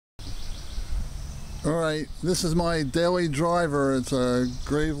Alright, this is my daily driver. It's a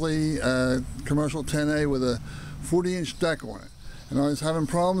Gravely commercial 10A with a 40-inch deck on it. And I was having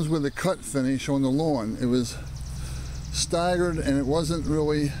problems with the cut finish on the lawn. It was staggered and it wasn't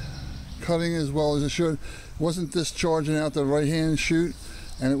really cutting as well as it should. It wasn't discharging out the right-hand chute,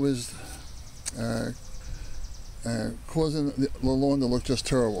 and it was causing the lawn to look just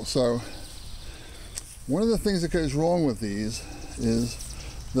terrible. So one of the things that goes wrong with these is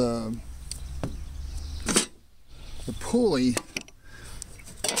the pulley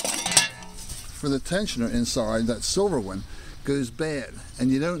for the tensioner inside, that silver one, goes bad,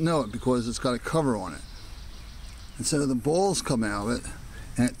 and you don't know it because it's got a cover on it. And so the balls come out of it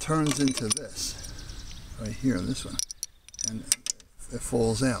and it turns into this right here, this one, and it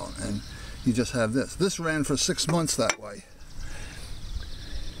falls out and you just have this. This ran for 6 months that way.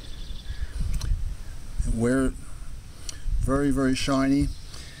 Where very, very shiny.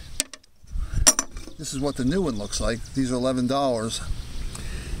 This is what the new one looks like. These are $11,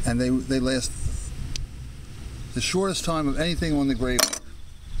 and they last the shortest time of anything on the Gravely.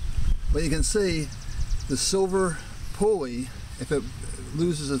 But you can see the silver pulley, if it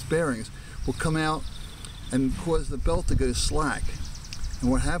loses its bearings, will come out and cause the belt to go slack. And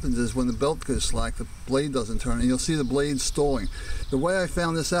what happens is when the belt goes slack, the blade doesn't turn, and you'll see the blade stalling. The way I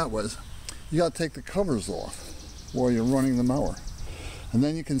found this out was you got to take the covers off while you're running the mower, and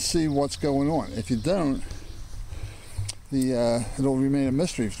then you can see what's going on. If you don't, it'll remain a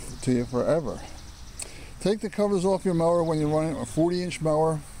mystery to you forever. Take the covers off your mower when you're running a 40-inch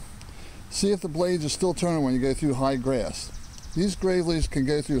mower. See if the blades are still turning when you go through high grass. These Gravely's can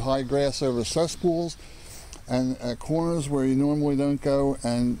go through high grass over cesspools and corners where you normally don't go,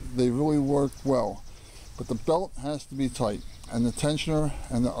 and they really work well. But the belt has to be tight, and the tensioner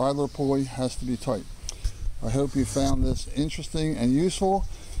and the idler pulley has to be tight. I hope you found this interesting and useful,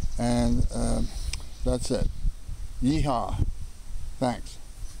 and that's it. Yeehaw. Thanks.